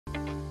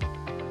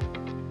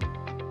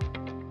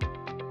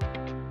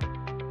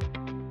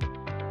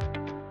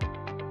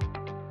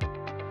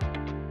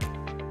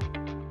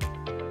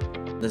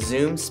The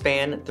Zoom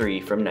Span 3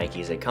 from Nike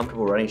is a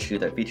comfortable running shoe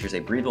that features a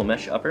breathable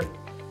mesh upper.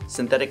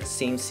 Synthetic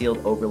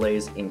seam-sealed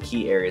overlays in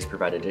key areas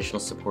provide additional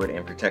support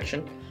and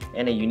protection,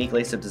 and a unique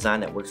lace-up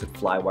design that works with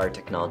Flywire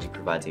technology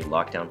provides a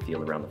lockdown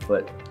feel around the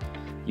foot.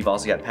 You've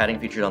also got padding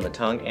featured on the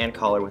tongue and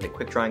collar with a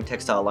quick-drying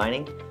textile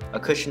lining, a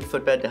cushioned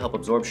footbed to help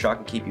absorb shock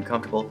and keep you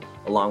comfortable,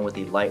 along with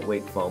the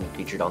lightweight foam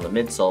featured on the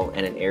midsole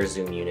and an air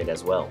zoom unit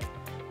as well.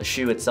 The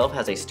shoe itself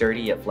has a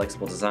sturdy yet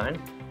flexible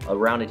design, a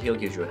rounded heel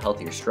gives you a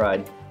healthier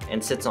stride,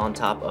 and sits on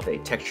top of a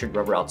textured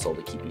rubber outsole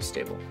to keep you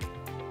stable.